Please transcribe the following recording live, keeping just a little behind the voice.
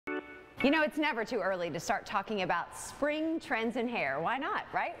You know, it's never too early to start talking about spring trends in hair. Why not,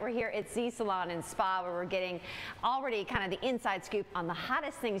 right? We're here at Z Salon and Spa where we're getting already kind of the inside scoop on the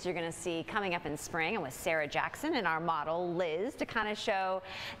hottest things you're going to see coming up in spring. And with Sarah Jackson and our model Liz to kind of show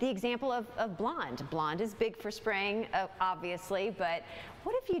the example of blonde. Blonde is big for spring, obviously, but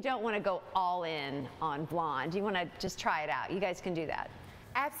what if you don't want to go all in on blonde? You want to just try it out. You guys can do that.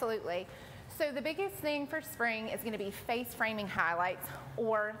 Absolutely. So the biggest thing for spring is going to be face framing highlights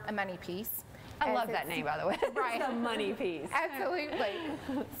or a money piece. I love that name, by the way. Right. The money piece.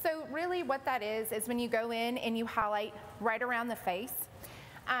 Absolutely. So really what that is when you go in and you highlight right around the face.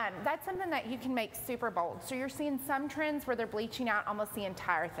 That's something that you can make super bold. So you're seeing some trends where they're bleaching out almost the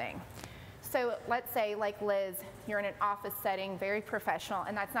entire thing. So let's say, like Liz, you're in an office setting, very professional,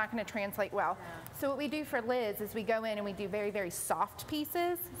 and that's not going to translate well. Yeah. So what we do for Liz is we go in and we do very, very soft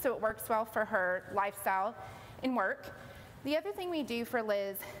pieces, so it works well for her lifestyle and work. The other thing we do for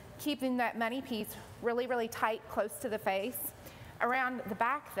Liz, keeping that money piece really, really tight, close to the face. Around the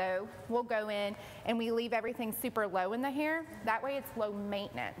back, though, we'll go in and we leave everything super low in the hair. That way it's low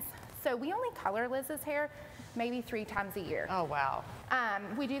maintenance. So we only color Liz's hair maybe 3 times a year. Oh, wow.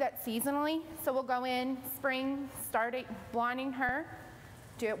 We do that seasonally. So we'll go in spring, start blonding her,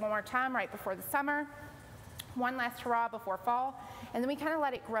 do it one more time right before the summer, one last hurrah before fall, and then we kind of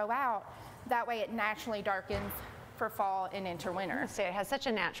let it grow out. That way it naturally darkens for fall and into winter. So it has such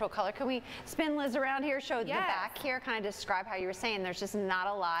a natural color. Can we spin Liz around here, show the back here, kind of describe how you were saying there's just not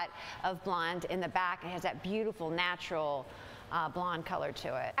a lot of blonde in the back. It has that beautiful natural blonde color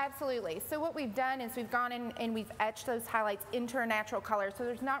to it. Absolutely. So what we've done is we've gone in and we've etched those highlights into a natural color. So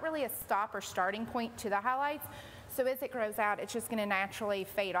there's not really a stop or starting point to the highlights. So as it grows out, it's just going to naturally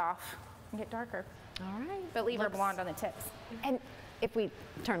fade off and get darker. All right. But leave her blonde on the tips. And if we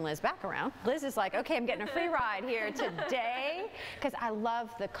turn Liz back around, Liz is like, okay, I'm getting a free ride here today because I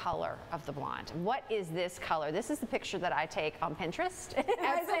love the color of the blonde. What is this color? This is the picture that I take on Pinterest.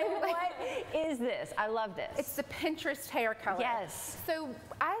 I say, what is this? I love this. It's the Pinterest hair color. Yes. So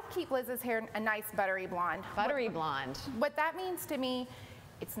I keep Liz's hair a nice buttery blonde. Buttery blonde. What that means to me,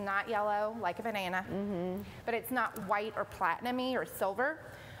 it's not yellow like a banana, but it's not white or platinum-y or silver.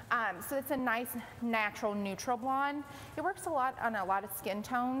 So it's a nice, natural, neutral blonde. It works a lot on a lot of skin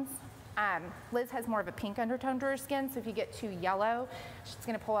tones. Liz has more of a pink undertone to her skin, so if you get too yellow, she's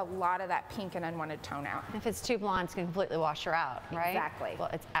going to pull a lot of that pink and unwanted tone out. If it's too blonde, it's going to completely wash her out, right? Exactly. Well,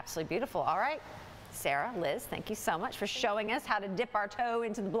 it's absolutely beautiful. All right. Sarah, Liz, thank you so much for showing us how to dip our toe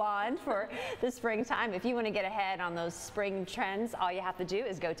into the blonde for the springtime. If you want to get ahead on those spring trends, all you have to do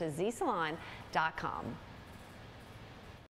is go to zsalon.com.